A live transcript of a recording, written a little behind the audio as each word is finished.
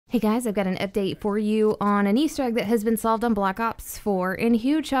Hey guys, I've got an update for you on an Easter egg that has been solved on Black Ops 4, and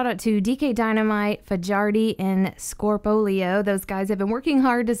huge shout out to DK Dynamite, Fajardi, and Scorpolio. Those guys have been working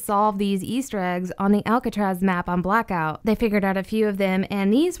hard to solve these Easter eggs on the Alcatraz map on Blackout. They figured out a few of them,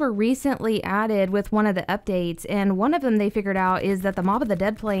 and these were recently added with one of the updates, and one of them they figured out is that the Mob of the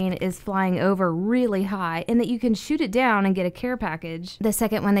Dead plane is flying over really high, and that you can shoot it down and get a care package. The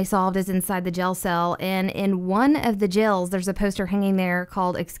second one they solved is inside the jail cell, and in one of the jails there's a poster hanging there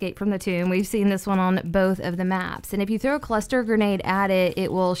called Escape from the Tomb. We've seen this one on both of the maps, and if you throw a cluster grenade at it,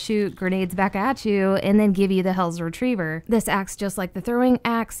 it will shoot grenades back at you and then give you the Hell's Retriever. This acts just like the throwing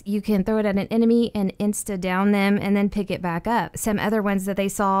axe. You can throw it at an enemy and insta down them and then pick it back up. Some other ones that they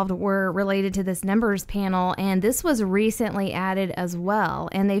solved were related to this numbers panel, and this was recently added as well,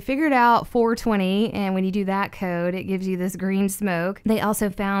 and they figured out 420, and when you do that code it gives you this green smoke. They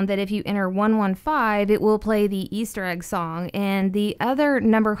also found that if you enter 115 it will play the Easter egg song, and the other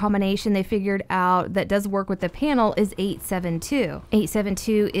number combination they figured out that does work with the panel is 872.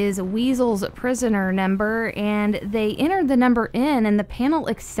 872 is Weasel's prisoner number, and they entered the number in and the panel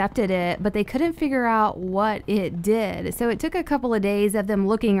accepted it, but they couldn't figure out what it did. So it took a couple of days of them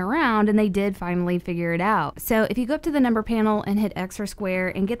looking around, and they did finally figure it out. So if you go up to the number panel and hit X or square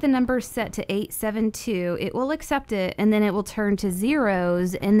and get the number set to 872, it will accept it, and then it will turn to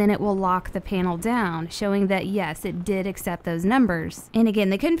zeros, and then it will lock the panel down, showing that yes, it did accept those numbers. And again,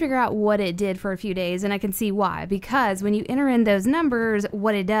 they couldn't figure out what it did for a few days, and I can see why, because when you enter in those numbers,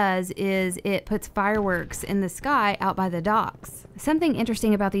 what it does is it puts fireworks in the sky out by the docks. Something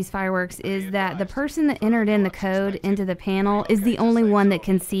interesting about these fireworks is that the person that entered in the code into the panel is the only one that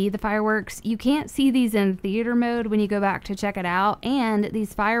can see the fireworks. You can't see these in theater mode when you go back to check it out, and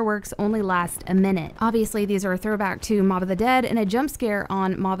these fireworks only last a minute. Obviously these are a throwback to Mob of the Dead and a jump scare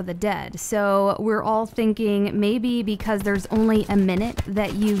on Mob of the Dead, so we're all thinking maybe because there's only a minute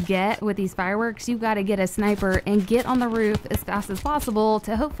that you get with these fireworks, you got to get a sniper and get on the roof as fast as possible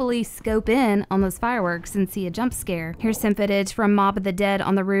to hopefully scope in on those fireworks and see a jump scare. Here's some footage from Mob of the Dead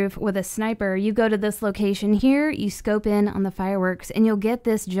on the roof with a sniper. You go to this location here, you scope in on the fireworks, and you'll get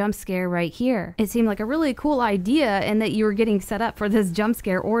this jump scare right here. It seemed like a really cool idea, and that you were getting set up for this jump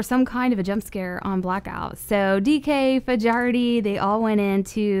scare or some kind of a jump scare on Blackout. So DK, Fajardi, they all went in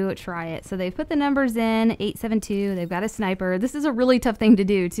to try it. So they put the numbers in, 872, they've got a sniper. This is a really tough thing to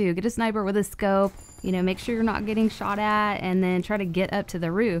do too. Get a sniper with a scope, you know, make sure you're not getting shot at, and then try to get up to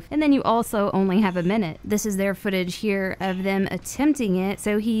the roof. And then you also only have a minute. This is their footage here of them attempting it.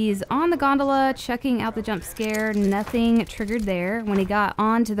 So he's on the gondola checking out the jump scare, nothing triggered there. When he got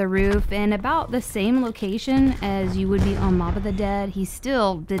onto the roof, in about the same location as you would be on Mob of the Dead, he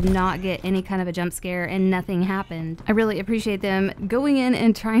still did not get any kind of a jump scare and nothing happened. I really appreciate them going in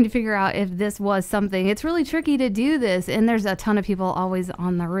and trying to figure out if this was something. It's really tricky to do this, and there's a ton of people always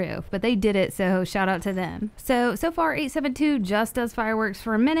on the roof, but they did it, so shout out to them. So far 872 just does fireworks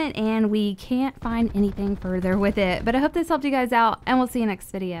for a minute, and we can't find anything further with it, but I hope this helped you guys out, and we'll see you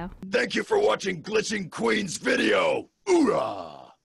next video. Thank you for watching Glitching Queen's video. Hoorah!